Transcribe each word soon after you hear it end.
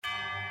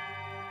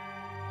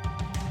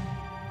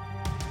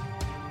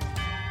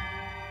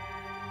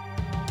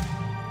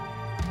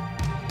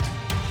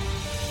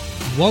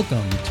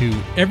Welcome to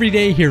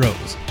Everyday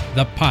Heroes,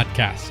 the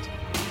podcast.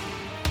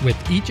 With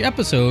each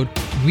episode,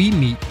 we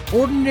meet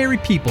ordinary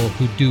people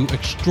who do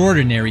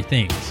extraordinary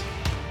things.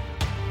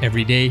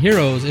 Everyday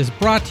Heroes is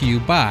brought to you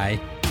by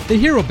The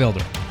Hero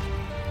Builder,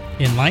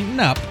 Enlighten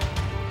Up,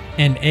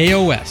 and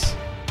AOS,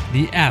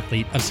 the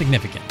Athlete of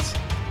Significance.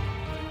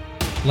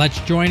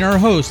 Let's join our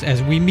host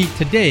as we meet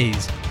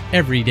today's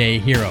Everyday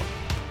Hero.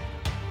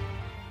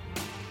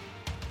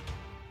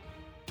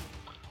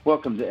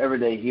 Welcome to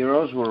Everyday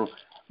Heroes, where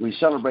we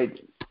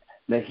celebrate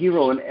the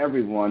hero in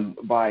everyone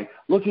by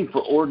looking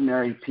for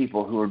ordinary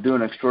people who are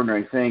doing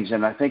extraordinary things.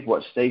 And I think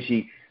what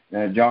Stacy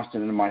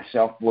Johnston and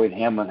myself, Boyd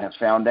Hamlin, have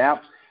found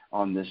out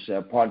on this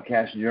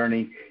podcast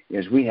journey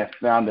is we have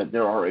found that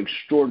there are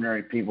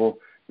extraordinary people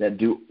that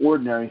do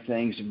ordinary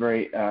things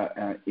very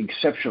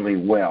exceptionally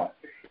well.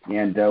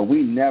 And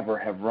we never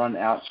have run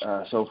out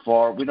so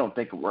far. We don't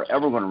think we're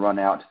ever going to run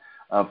out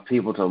of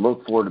people to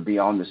look for to be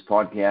on this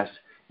podcast.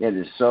 It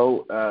is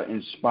so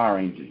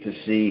inspiring to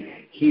see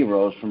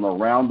heroes from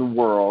around the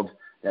world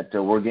that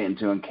we're getting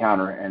to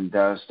encounter.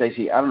 And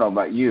Stacy, I don't know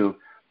about you,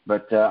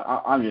 but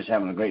I'm just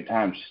having a great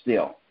time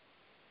still.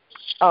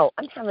 Oh,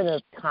 I'm having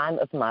a time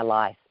of my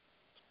life.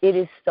 It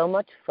is so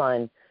much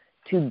fun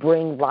to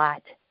bring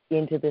light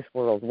into this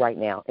world right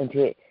now and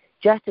to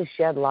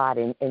shed light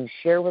and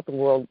share with the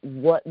world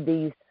what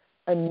these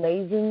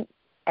amazing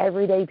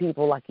everyday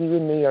people like you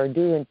and me are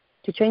doing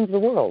to change the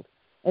world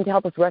and to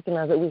help us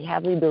recognize that we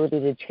have the ability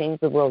to change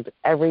the world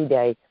every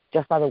day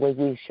just by the way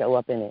we show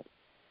up in it,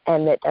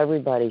 and that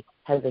everybody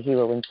has a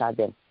hero inside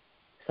them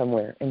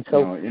somewhere. And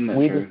so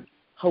we just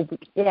hope,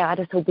 I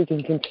just hope we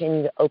can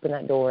continue to open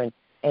that door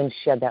and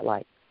shed that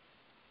light.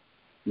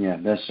 Yeah,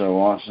 that's so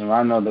awesome.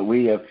 I know that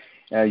we have.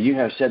 You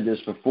have said this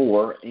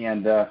before,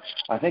 and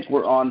I think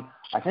we're on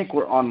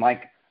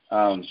like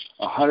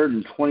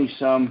 120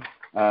 some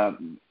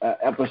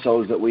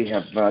episodes that we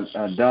have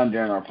done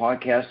during our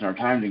podcast and our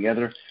time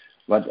together.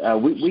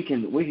 But we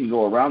can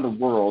go around the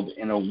world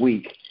in a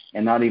week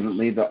and not even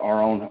leave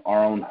our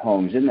own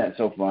homes. Isn't that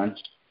so fun?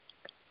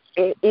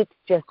 It's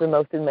just the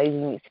most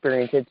amazing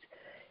experience.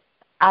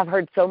 I've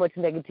heard so much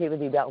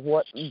negativity about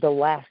what the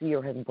last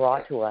year has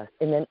brought to us,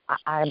 and then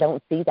I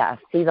don't see that. I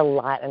see the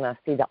light and I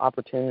see the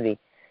opportunity,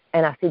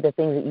 and I see the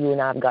things that you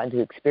and I have gotten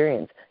to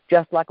experience.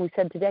 Just like we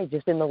said today,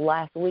 just in the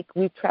last week,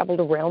 we've traveled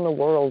around the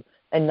world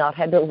and not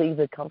had to leave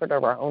the comfort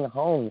of our own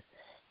homes.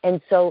 And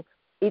so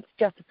it's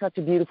just such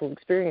a beautiful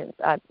experience.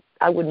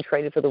 I wouldn't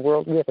trade it for the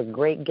world. We have a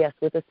great guest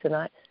with us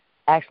tonight,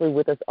 actually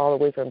with us all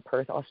the way from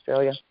Perth,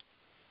 Australia.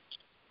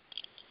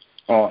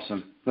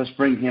 Awesome. Let's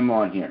bring him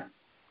on here.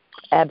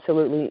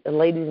 Absolutely.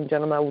 Ladies and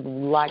gentlemen, I would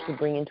like to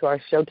bring into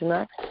our show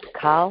tonight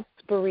Kyle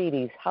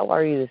Spirides. How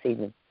are you this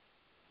evening?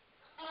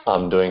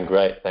 I'm doing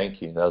great,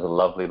 thank you. That was a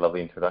lovely,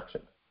 lovely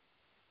introduction.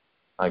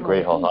 I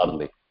agree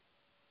wholeheartedly.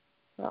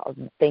 Well,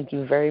 thank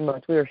you very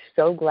much. We are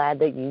so glad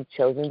that you've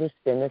chosen to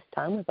spend this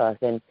time with us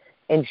and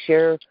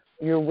share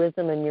your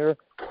wisdom and your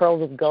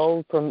pearls of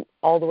gold from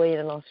all the way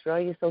in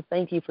Australia. So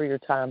thank you for your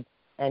time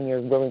and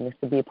your willingness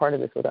to be a part of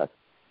this with us.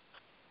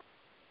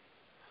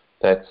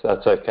 That's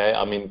okay.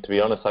 I mean, to be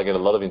honest, I get a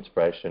lot of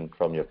inspiration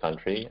from your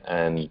country,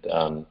 and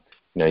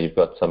you've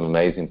got some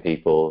amazing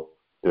people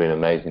doing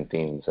amazing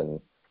things. And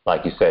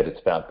like you said,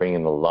 it's about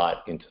bringing the light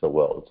into the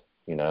world.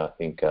 I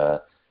think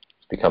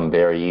it's become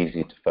very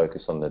easy to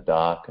focus on the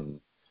dark, and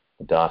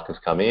the dark has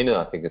come in. And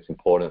I think it's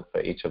important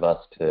for each of us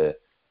to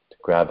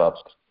grab our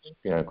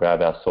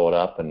sword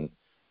up and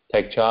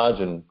take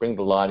charge and bring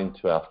the light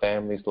into our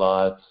families'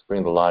 lives,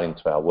 bring the light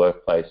into our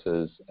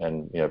workplaces,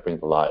 and bring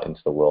the light into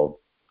the world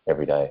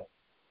every day.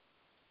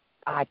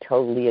 I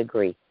totally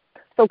agree.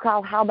 So,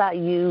 Kyle, how about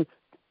you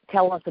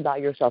tell us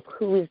about yourself?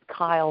 Who is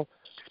Kyle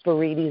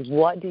Spirides?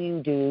 What do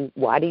you do?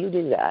 Why do you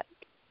do that?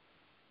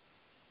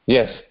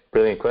 Yes,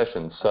 brilliant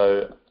question.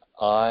 So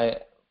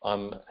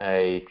I'm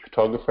a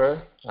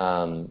photographer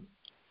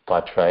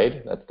by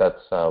trade.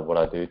 That's what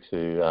I do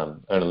to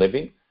earn a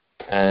living.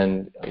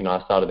 And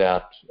I started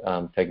out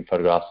taking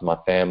photographs of my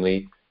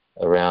family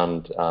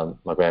around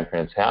my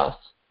grandparents' house,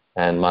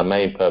 and my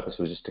main purpose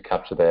was just to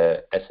capture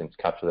their essence,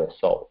 capture their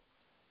soul.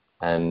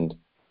 And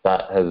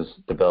that has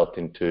developed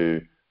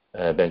into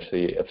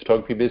eventually a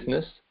photography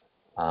business.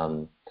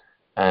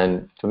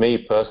 And for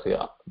me personally,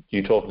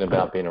 you talking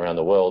about being around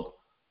the world,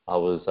 I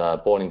was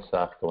born in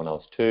South Africa when I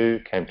was 2,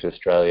 came to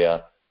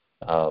Australia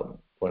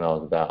when I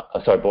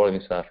was born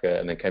in South Africa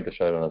and then came to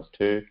Australia when I was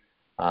 2.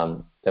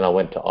 Then I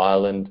went to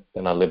Ireland,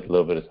 then I lived a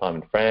little bit of time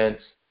in France,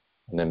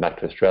 and then back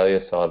to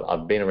Australia. So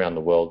I've been around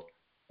the world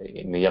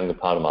in the younger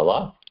part of my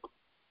life.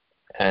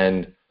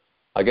 And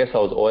I guess I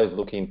was always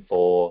looking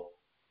for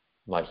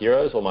my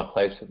heroes or my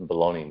place of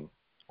belonging.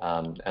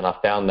 And I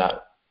found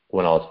that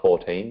when I was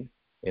 14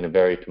 in a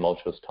very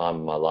tumultuous time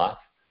in my life.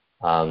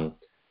 And,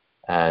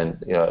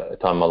 a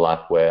time in my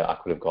life where I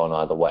could have gone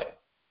either way,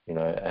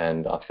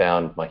 and I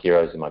found my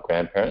heroes in my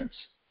grandparents.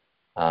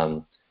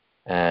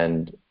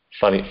 And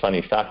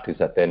funny fact is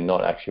that they're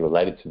not actually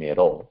related to me at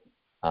all,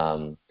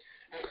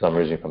 because I'm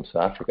originally from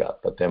South Africa,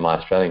 but they're my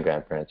Australian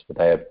grandparents, but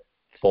they have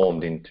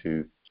formed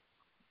into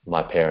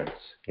my parents,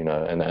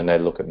 and they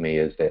look at me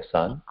as their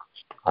son.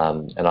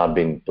 And I've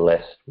been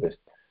blessed with,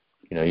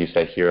 you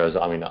say heroes.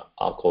 I mean,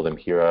 I'll call them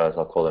heroes.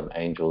 I'll call them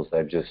angels.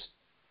 They've just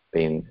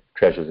been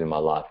treasures in my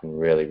life and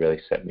really, really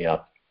set me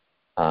up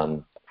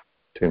to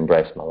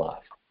embrace my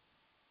life.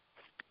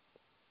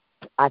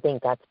 I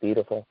think that's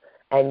beautiful.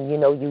 And,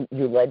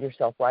 you led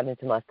yourself right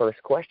into my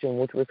first question,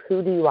 which was,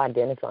 who do you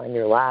identify in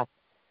your life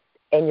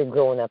and your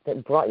growing up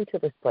that brought you to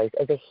this place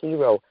as a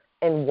hero,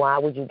 and why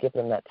would you give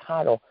them that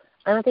title?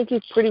 And I think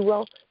you've pretty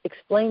well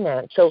explained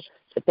that. So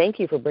thank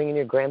you for bringing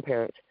your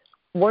grandparents.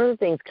 One of the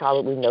things,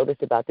 Kyle, that we've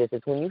noticed about this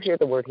is when you hear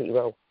the word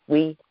hero,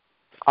 we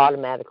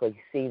automatically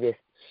see this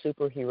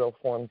superhero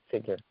form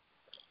figure,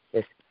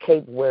 this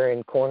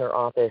cape-wearing corner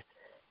office.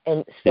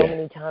 And so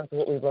many times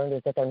what we've learned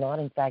is that they're not,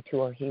 in fact,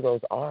 who our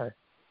heroes are.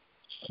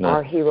 No.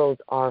 Our heroes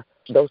are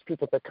those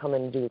people that come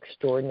and do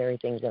extraordinary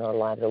things in our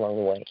lives along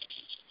the way.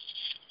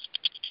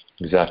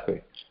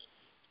 Exactly.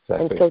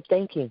 And so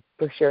thank you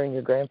for sharing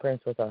your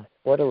grandparents with us.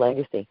 What a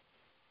legacy.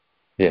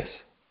 Yes.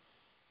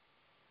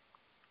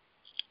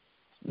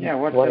 Yeah,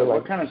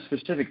 what kind of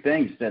specific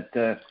things that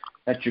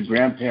your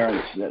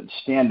grandparents that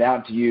stand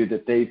out to you,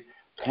 that they've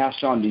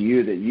passed on to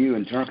you, that you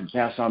in turn can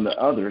pass on to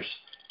others?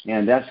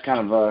 And that's kind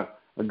of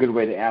a good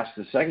way to ask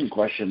the second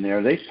question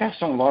there. They've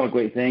passed on a lot of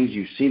great things.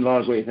 You've seen a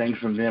lot of great things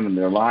from them in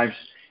their lives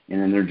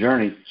and in their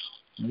journey.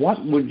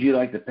 What would you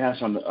like to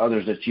pass on to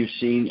others that you've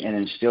seen and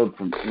instilled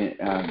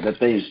that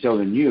they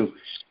instilled in you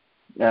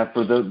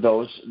for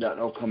those that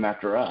will come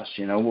after us?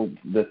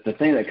 The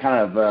thing that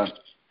kind of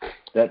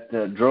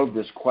that drove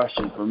this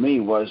question for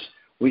me was,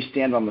 we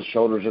stand on the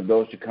shoulders of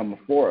those who come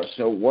before us.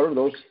 So what are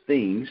those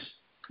things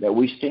that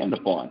we stand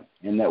upon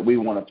and that we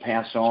want to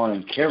pass on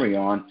and carry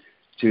on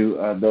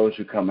to those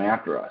who come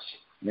after us?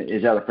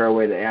 Is that a fair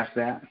way to ask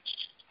that?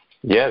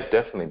 Yeah,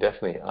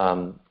 definitely.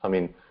 I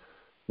mean,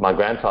 my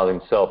grandfather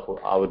himself,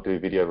 I would do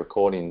video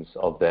recordings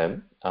of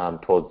them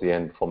towards the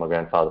end before my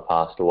grandfather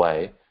passed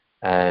away,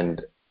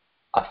 and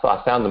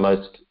I found the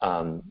most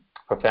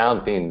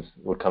profound things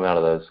would come out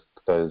of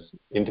those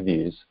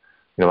interviews.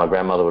 My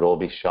grandmother would all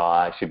be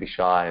shy. She'd be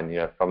shy,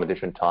 and from a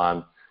different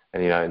time,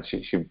 and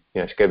she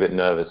get a bit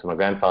nervous. And my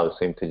grandfather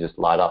seemed to just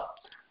light up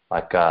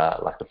like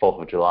the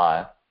 4th of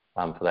July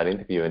for that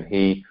interview. And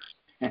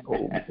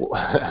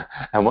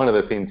and one of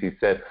the things he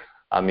said,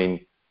 I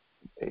mean,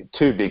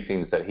 two big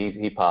things that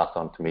he passed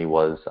on to me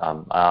was,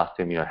 I asked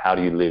him, how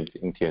do you live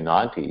into your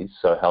 90s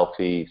so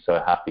healthy,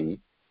 so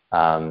happy,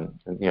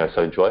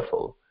 so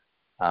joyful?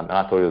 And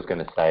I thought he was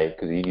going to say,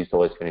 because he used to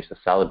always finish the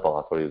salad bowl,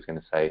 I thought he was going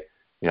to say,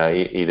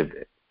 eat a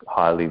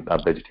highly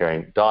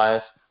vegetarian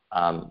diet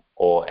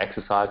or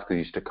exercise, because he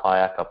used to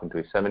kayak up into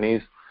his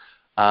 70s.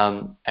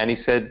 And he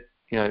said,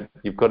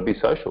 you've got to be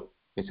social.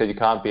 He said you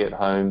can't be at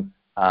home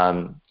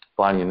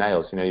blinding your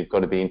nails. You've got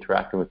to be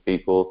interacting with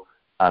people,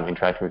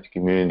 interacting with your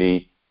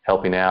community,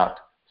 helping out,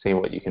 seeing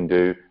what you can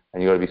do,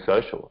 and you've got to be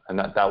social. And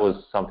that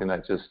was something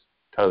that just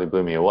totally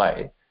blew me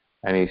away.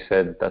 And he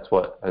said that's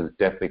what has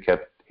definitely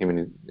kept him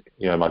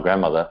and my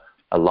grandmother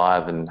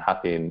alive and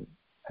happy and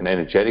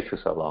energetic for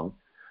so long.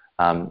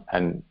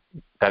 And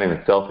that in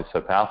itself is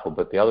so powerful.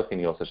 But the other thing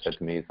he also said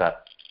to me is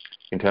that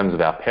in terms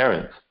of our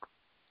parents,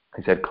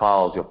 he said,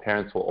 Kyle, your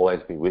parents will always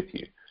be with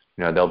you.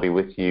 They'll be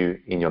with you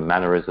in your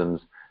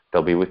mannerisms.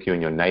 They'll be with you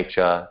in your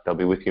nature. They'll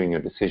be with you in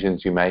your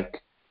decisions you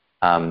make.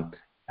 And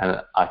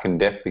I can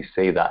definitely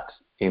see that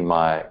in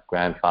my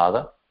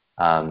grandfather.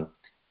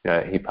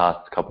 He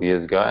passed a couple of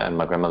years ago, and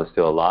my grandmother's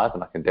still alive,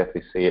 and I can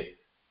definitely see it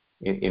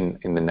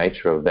in the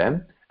nature of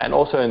them, and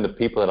also in the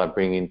people that I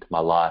bring into my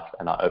life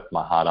and I open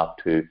my heart up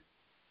to.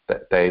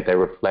 That they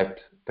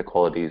reflect the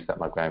qualities that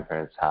my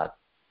grandparents had.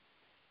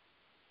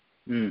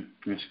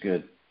 That's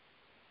good.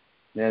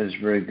 That is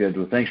very good.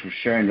 Well, thanks for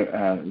sharing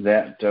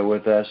that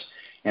with us.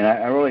 And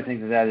I really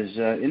think that is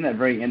isn't that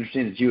very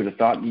interesting that you would have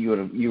thought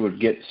you would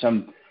get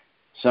some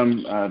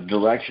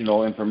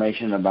directional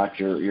information about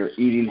your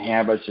eating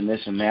habits and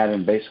this and that,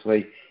 and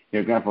basically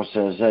your grandpa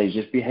says, hey,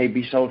 just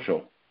be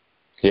social.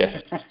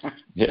 Yeah.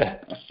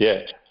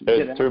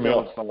 It threw me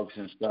off. Folks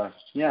and stuff.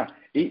 Yeah,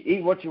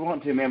 eat what you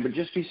want to, man, but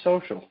just be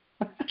social.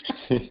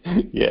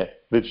 Yeah,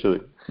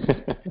 literally.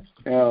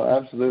 Yeah,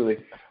 absolutely.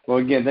 Well,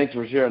 again, thanks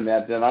for sharing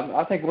that. Then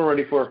I think we're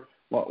ready for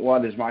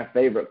what is my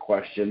favorite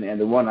question, and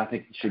the one I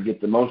think should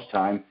get the most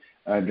time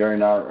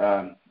during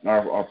our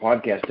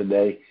podcast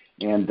today.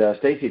 And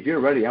Stacy, if you're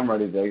ready, I'm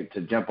ready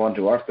to jump on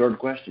to our third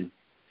question.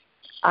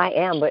 I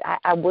am, but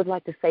I would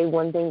like to say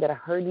one thing that I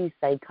heard you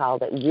say, Kyle,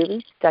 that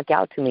really stuck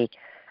out to me.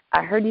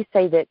 I heard you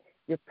say that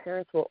your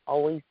parents will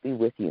always be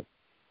with you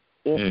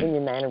in your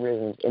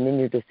mannerisms and in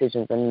your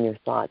decisions and in your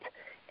thoughts.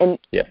 And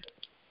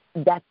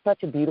that's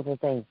such a beautiful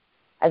thing.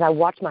 As I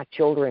watch my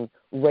children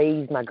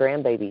raise my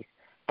grandbabies,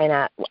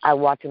 and I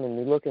watch them and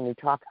we look and we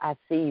talk,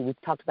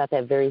 we've talked about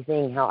that very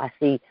thing, how I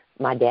see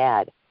my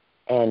dad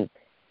and,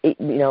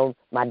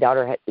 my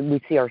daughter,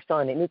 we see our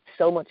son, and it's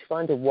so much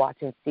fun to watch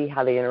and see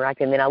how they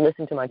interact. And then I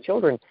listen to my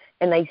children,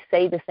 and they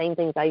say the same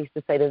things I used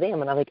to say to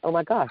them, and I'm like, oh,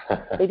 my gosh,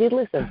 they did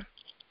listen.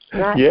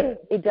 Right? Yeah.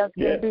 It does.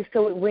 Yeah.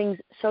 So it rings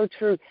so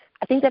true.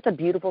 I think that's a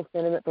beautiful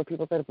sentiment for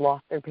people that have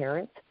lost their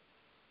parents.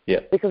 Yeah.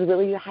 Because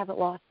really you haven't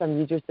lost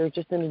them. They're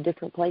just in a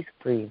different place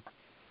for you.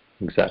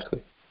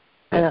 Exactly.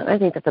 And I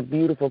think that's a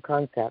beautiful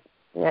concept.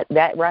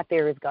 That right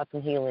there has got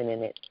some healing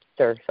in it,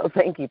 sir. So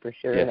thank you for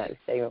sharing that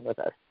statement with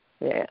us.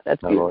 Yeah,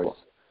 that's beautiful.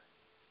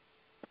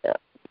 Yeah.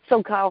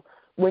 So, Kyle,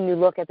 when you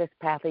look at this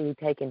path that you've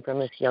taken from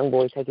this young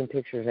boy taking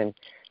pictures and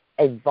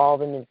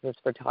evolving into this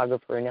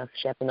photographer and now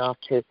stepping off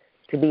to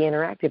be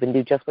interactive and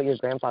do just what your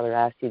grandfather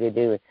asked you to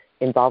do,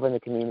 involve in the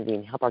community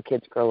and help our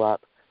kids grow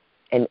up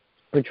and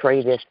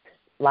portray this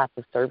life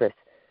of service.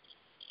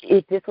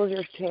 If this was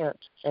your chance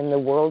and the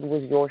world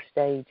was your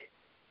stage,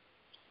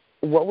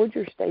 what would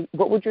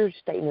your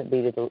statement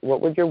be to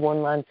what would your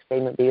one-line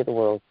statement be to the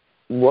world?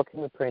 What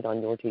can we print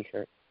on your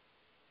T-shirt?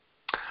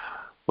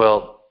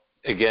 Well,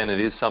 again, it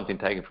is something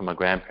taken from my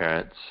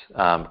grandparents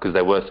because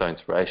they were so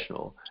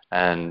inspirational.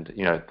 And,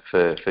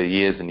 for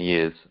years and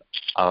years,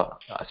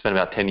 I spent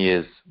about 10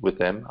 years with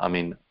them. I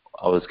mean,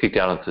 I was kicked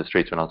out onto the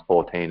streets when I was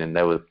 14, and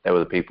they were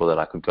the people that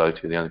I could go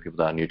to, the only people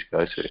that I knew to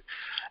go to.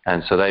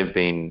 And so they've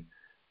been,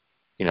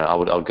 I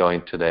would go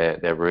into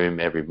their room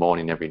every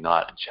morning, every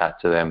night, and chat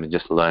to them and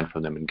just learn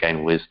from them and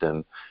gain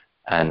wisdom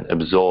and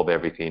absorb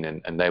everything.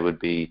 And they would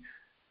be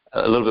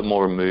a little bit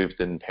more removed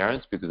than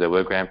parents because they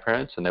were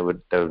grandparents, and they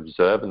would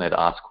observe and they'd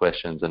ask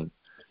questions. And,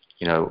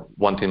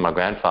 one thing my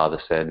grandfather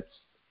said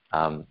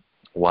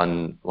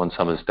one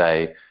summer's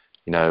day,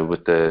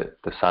 with the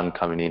sun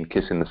coming in,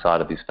 kissing the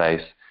side of his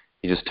face,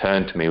 he just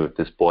turned to me with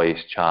this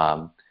boyish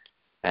charm,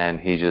 and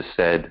he just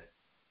said,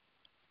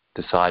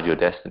 "Decide your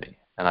destiny."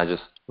 And I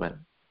just went,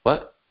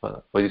 "What?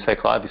 What did you say,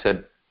 Clive?" He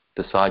said,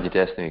 "Decide your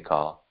destiny,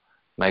 Carl.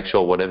 Make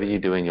sure whatever you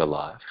do in your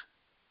life,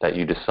 that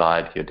you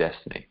decide your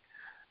destiny."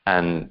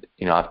 And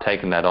I've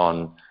taken that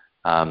on.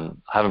 I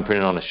haven't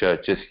printed on a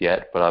shirt just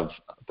yet, but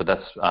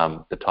that's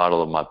the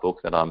title of my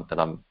book that I'm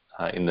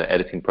in the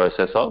editing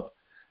process of,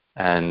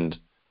 and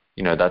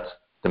that's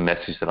the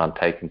message that I'm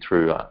taking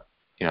through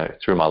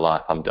through my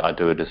life. I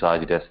do a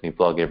Decide Your Destiny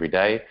vlog every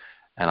day,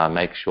 and I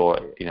make sure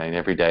in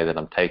every day that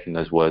I'm taking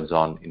those words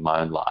on in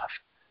my own life.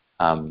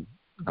 And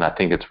I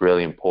think it's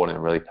really important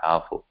and really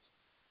powerful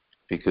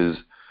because,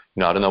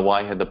 I don't know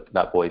why he had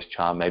that boyish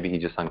charm. Maybe he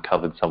just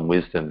uncovered some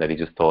wisdom that he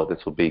just thought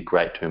this would be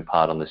great to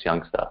impart on this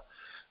youngster.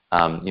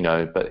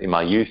 But in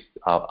my youth,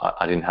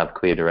 I didn't have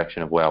clear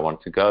direction of where I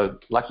wanted to go,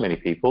 like many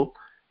people.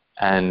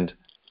 And,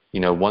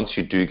 once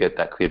you do get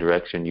that clear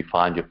direction, you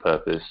find your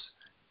purpose,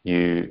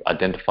 you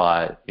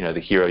identify, the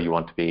hero you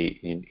want to be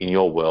in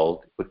your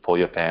world for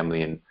your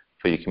family and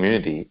for your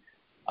community.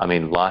 I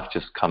mean, life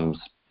just comes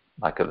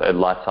like it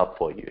lights up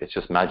for you. It's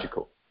just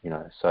magical,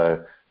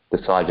 So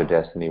decide your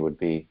destiny would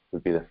be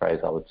the phrase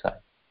I would say.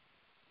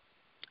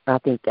 I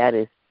think that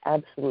is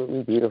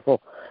absolutely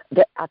beautiful.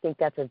 I think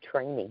that's a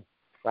training,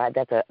 right?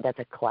 That's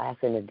a class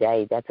in a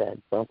day. That's a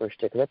bumper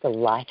sticker. That's a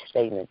life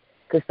statement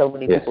because so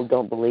many people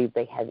don't believe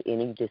they have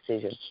any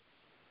decisions.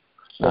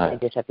 They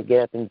just have to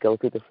get up and go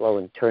through the flow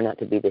and turn out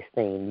to be this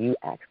thing. And you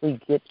actually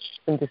get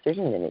some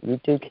decision in it. You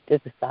do get to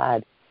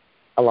decide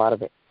a lot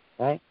of it,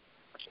 right?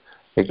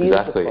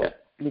 Exactly.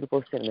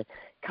 Beautiful sentiment.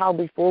 Kyle,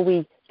 before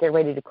we get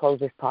ready to close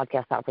this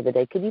podcast out for the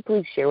day, could you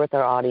please share with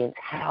our audience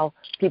how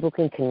people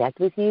can connect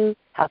with you?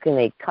 How can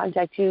they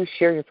contact you,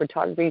 share your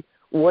photography?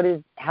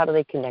 How do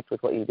they connect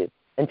with what you do?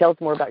 And tell us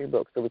more about your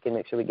book so we can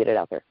make sure we get it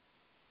out there.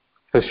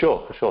 For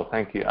sure.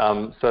 Thank you.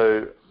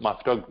 So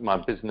my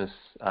business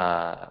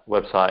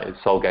website is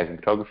Soul Gazing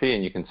Photography,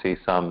 and you can see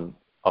some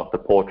of the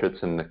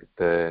portraits and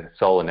the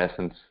soul and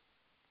essence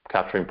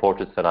capturing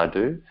portraits that I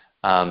do.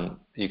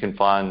 You can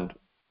find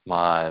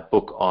my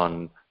book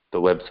on the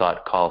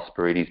website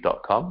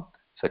kylespyridis.com,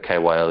 so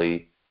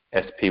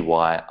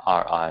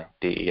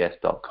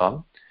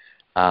KYLESPYRIDES.com.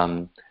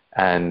 And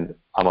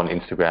I'm on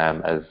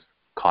Instagram as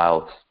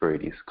Kyle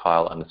Spyridis,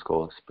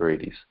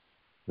 Kyle_Spyridis.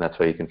 And that's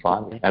where you can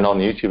find me. And on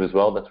YouTube as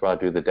well, that's where I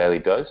do the daily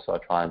dose. So I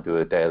try and do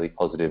a daily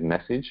positive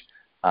message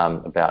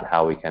about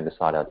how we can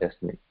decide our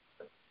destiny.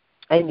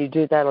 And you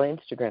do that on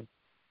Instagram?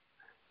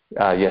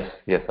 Yes,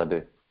 I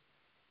do.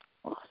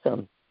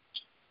 Awesome.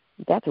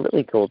 That's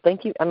really cool.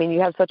 Thank you. I mean,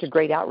 you have such a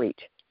great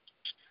outreach.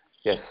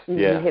 Yes,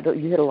 You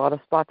hit a lot of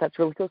spots. That's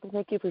really cool. So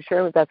thank you for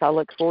sharing with us. I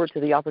look forward to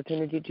the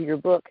opportunity to your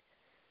book.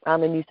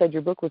 And you said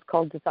your book was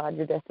called Decide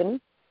Your Destiny?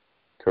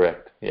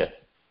 Correct, yes.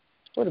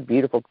 What a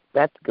beautiful,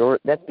 that's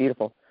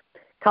beautiful.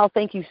 Kyle,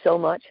 thank you so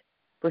much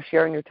for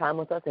sharing your time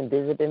with us and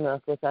visiting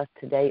with us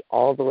today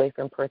all the way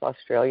from Perth,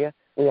 Australia.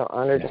 We are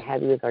honored to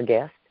have you as our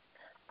guest.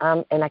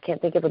 And I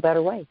can't think of a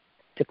better way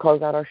to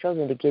close out our show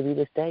than to give you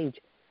the stage.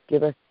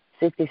 Give us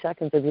 60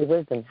 seconds of your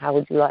wisdom.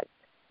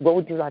 What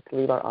would you like to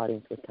leave our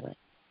audience with tonight?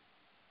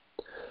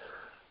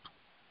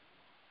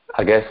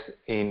 I guess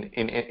in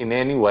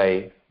any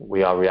way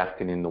we are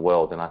reacting in the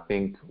world, and I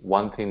think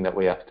one thing that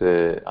we have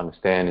to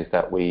understand is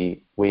that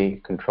we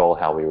control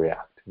how we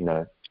react.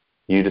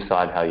 You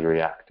decide how you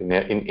react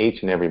in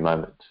each and every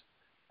moment,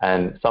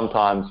 and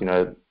sometimes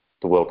the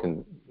world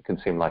can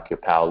seem like you're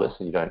powerless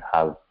and you don't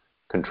have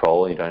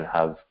control, and you don't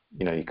have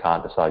you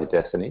can't decide your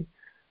destiny.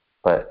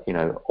 But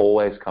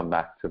always come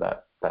back to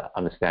that that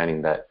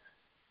understanding that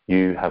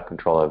you have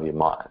control over your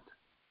mind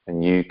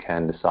and you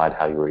can decide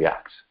how you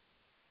react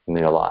in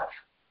your life.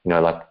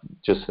 Like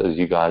just as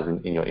you guys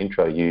in your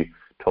intro, you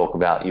talk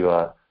about you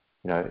are,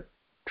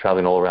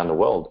 traveling all around the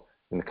world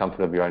in the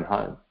comfort of your own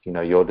home.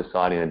 You're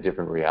deciding a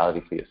different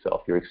reality for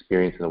yourself. You're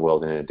experiencing the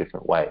world in a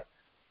different way.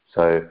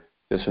 So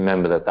just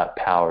remember that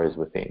power is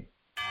within.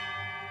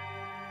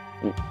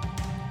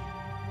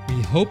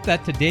 We hope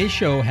that today's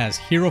show has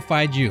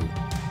heroified you.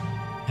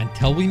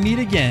 Until we meet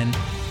again,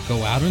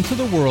 go out into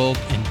the world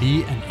and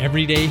be an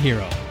everyday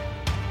hero.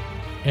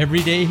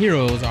 Everyday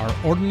heroes are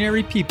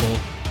ordinary people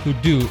who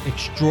do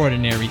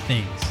extraordinary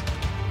things.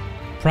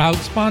 Proud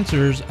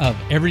sponsors of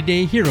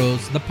Everyday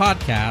Heroes, the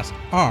podcast,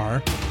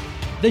 are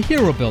The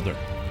Hero Builder.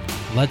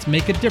 Let's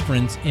make a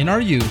difference in our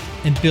youth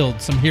and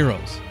build some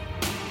heroes.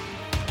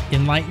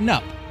 Enlighten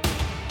Up.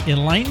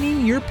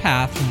 Enlightening your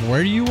path from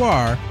where you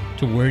are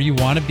to where you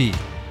want to be.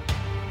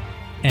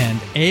 And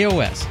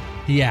AOS,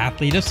 the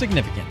Athlete of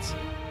Significance.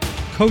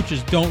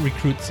 Coaches don't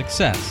recruit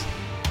success,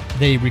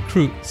 they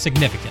recruit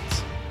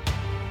significance.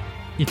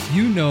 If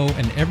you know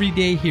an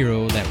everyday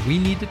hero that we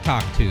need to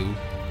talk to,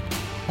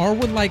 or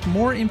would like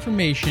more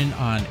information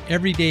on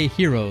Everyday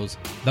Heroes,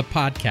 the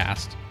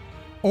podcast,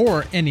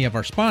 or any of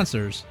our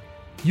sponsors,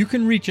 you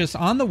can reach us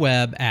on the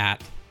web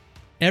at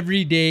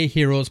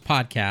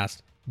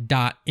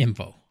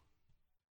everydayheroespodcast.info.